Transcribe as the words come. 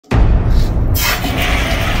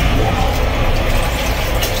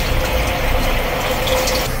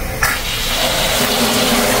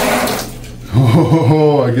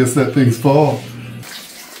Oh, I guess that thing's full.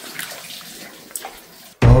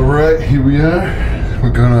 All right, here we are.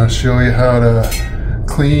 We're gonna show you how to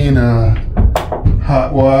clean a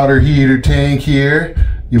hot water heater tank here.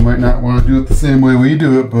 You might not want to do it the same way we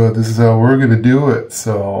do it, but this is how we're gonna do it.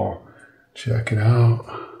 So check it out.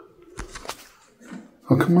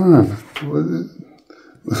 Oh, come on.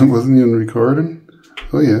 Wasn't even recording?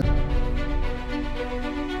 Oh, yeah.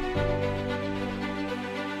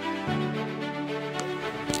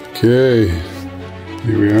 Okay,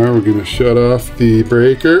 here we are. We're gonna shut off the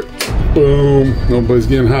breaker. Boom. Nobody's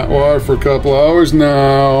getting hot water for a couple hours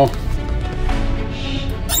now.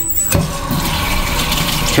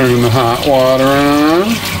 Turn the hot water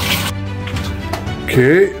on.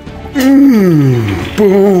 Okay.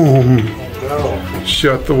 Boom.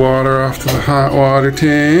 Shut the water off to the hot water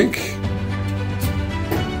tank.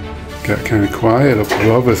 Got kind of quiet up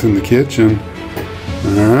above us in the kitchen.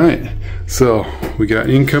 Alright, so we got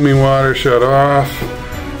incoming water shut off.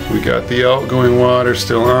 We got the outgoing water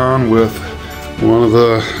still on with one of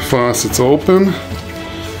the faucets open.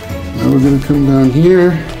 Now we're going to come down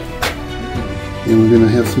here and we're going to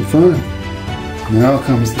have some fun. Now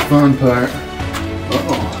comes the fun part.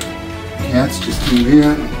 Uh-oh, cats just came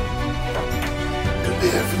in.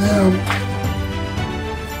 Bad for them.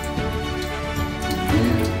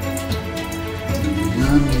 Yeah.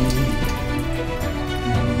 Yummy.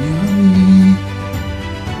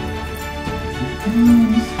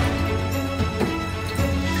 Yummy.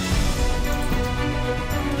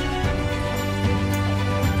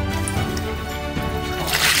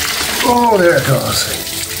 Oh, there it goes.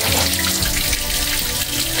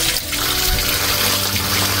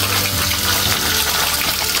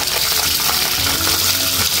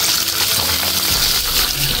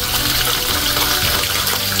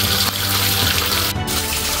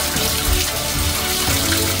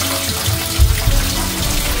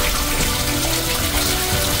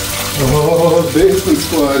 Oh, basement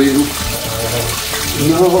squatting.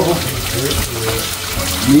 No.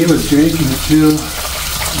 Me was drinking it too.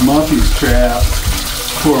 Muffy's trapped.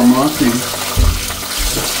 Poor Muffy.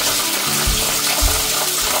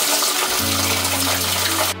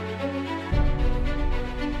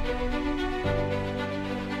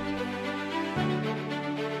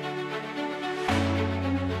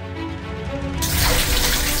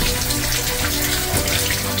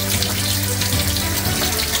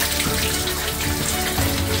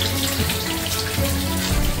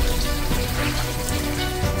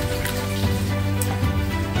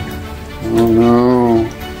 Oh no.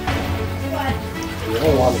 What? You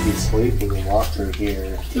don't want to be sleeping and walk through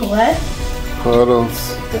here. Do what? Puddles.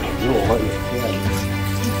 You won't let your kids.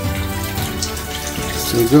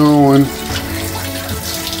 Still going.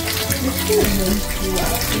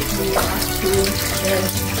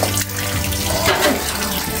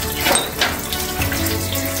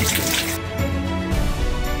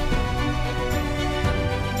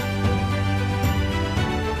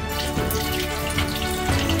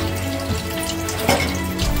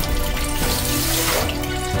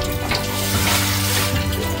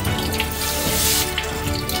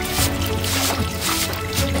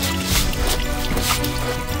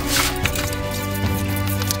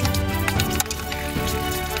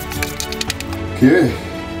 Okay.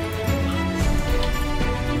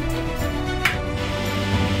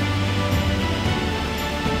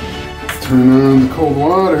 Let's turn on the cold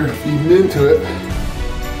water, feeding into it.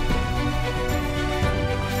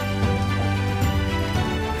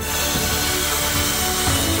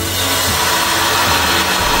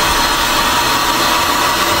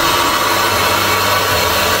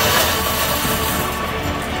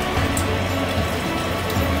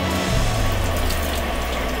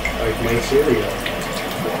 Like my cereal.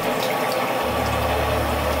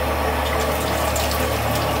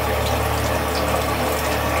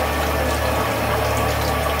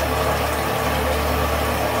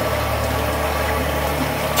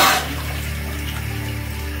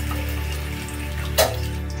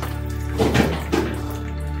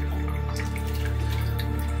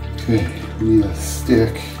 Okay, we need a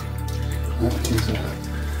stick. That is a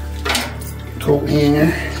coat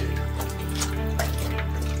hanger.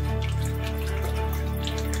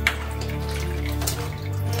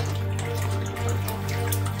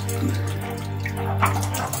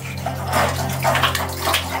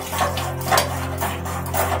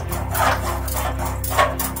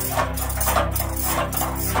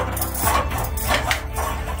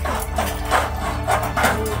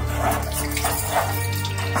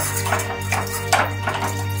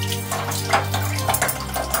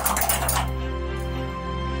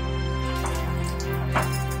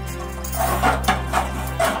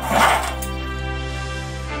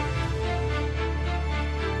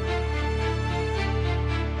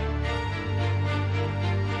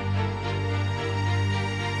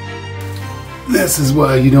 This is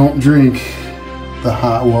why you don't drink the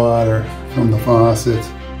hot water from the faucet.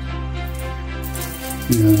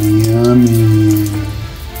 Yummy, yummy.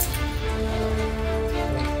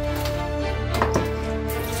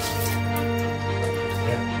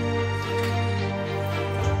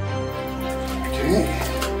 Okay,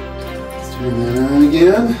 let's turn that on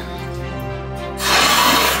again.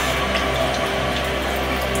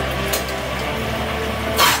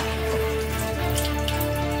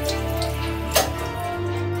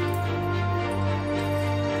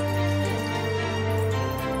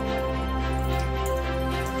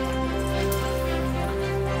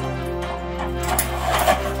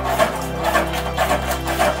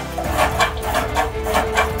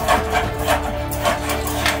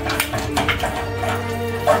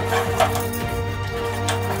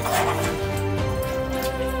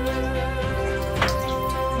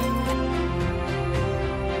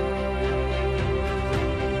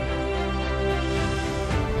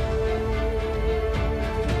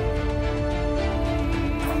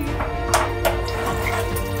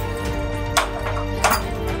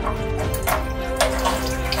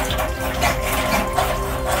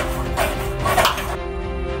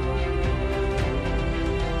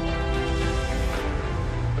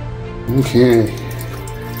 Okay,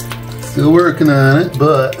 still working on it,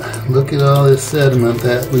 but look at all this sediment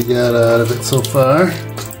that we got out of it so far.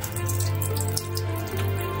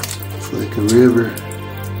 It's like a river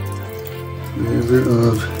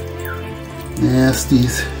of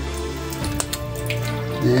nasties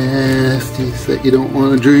that you don't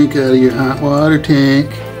want to drink out of your hot water tank.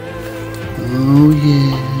 Oh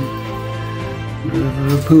yeah,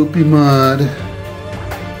 river of poopy mud.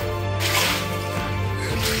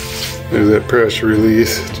 There's that pressure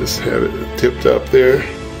release, just have it tipped up there.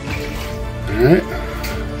 All right.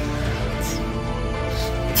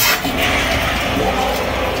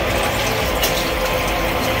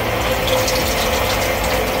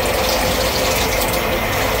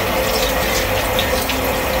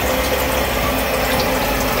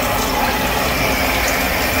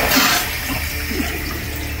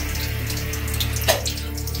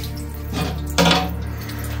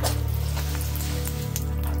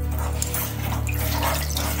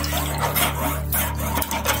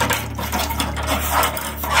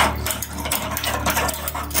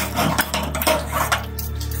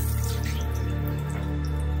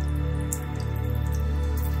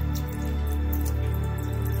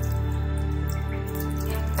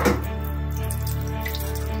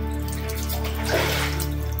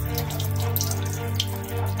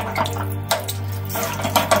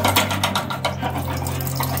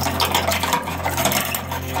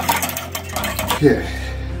 Okay,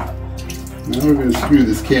 now we're going to screw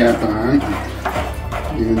this cap on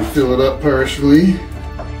and fill it up partially,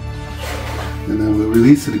 and then we'll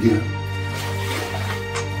release it again.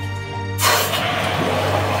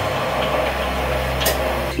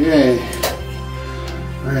 Okay,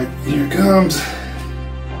 alright, here it comes.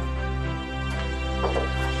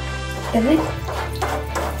 Here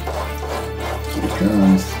it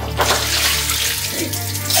comes.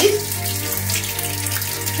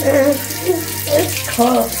 It's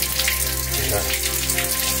close.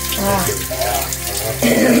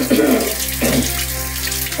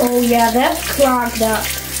 Oh yeah, that's clogged up.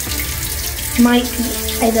 Might be,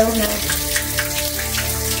 I don't know.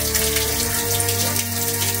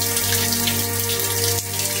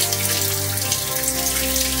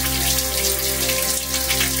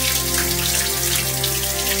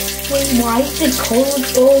 Wait, why did the cold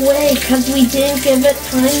go away? Because we didn't give it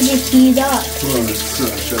time to heat up. Well, it's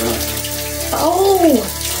shut off.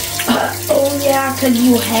 Oh yeah, because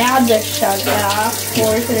you had to shut it off.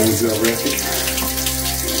 I'll wreck it.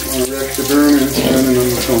 I'll wreck the burner, running on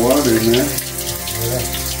with some water in there.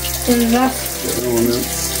 And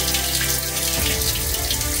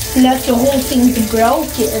that's the whole thing's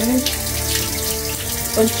broken.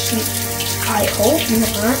 Which I hope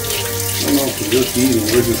not. I don't know if we're just eating,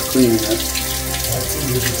 we're just cleaning it. That's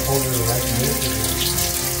you just hold it right in.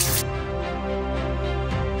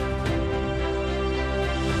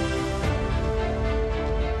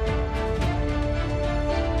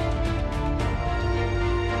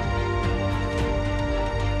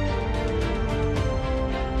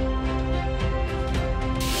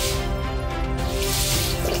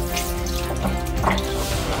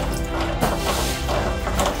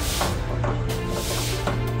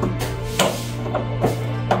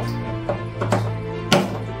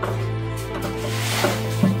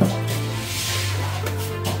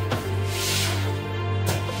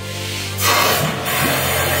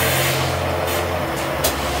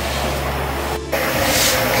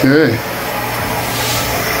 Okay.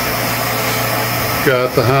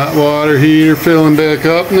 Got the hot water heater filling back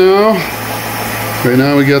up now. Right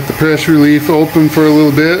now we got the pressure relief open for a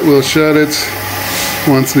little bit. We'll shut it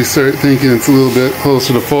once we start thinking it's a little bit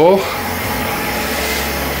closer to full.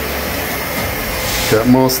 Got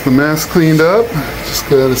most of the mess cleaned up. Just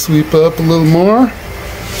gotta sweep up a little more.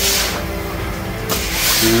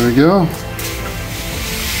 There we go.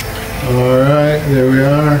 Alright, there we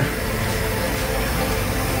are.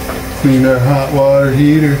 Cleaned our hot water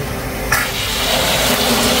heater.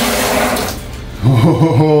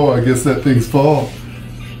 Oh, I guess that thing's full.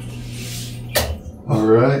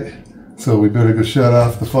 Alright, so we better go shut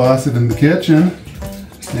off the faucet in the kitchen,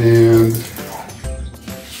 and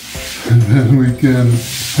then we can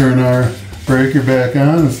turn our breaker back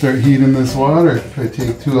on and start heating this water. It probably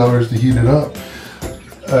take 2 hours to heat it up.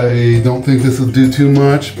 I don't think this will do too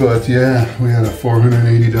much, but yeah, we had a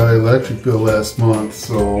 $480 electric bill last month,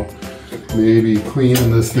 so maybe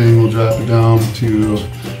cleaning this thing will drop it down to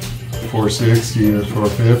 $460 or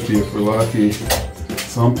 $450 if we're lucky.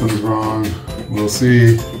 Something's wrong. We'll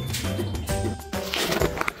see.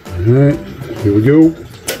 Alright, here we go.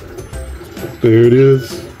 There it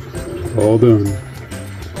is. All done.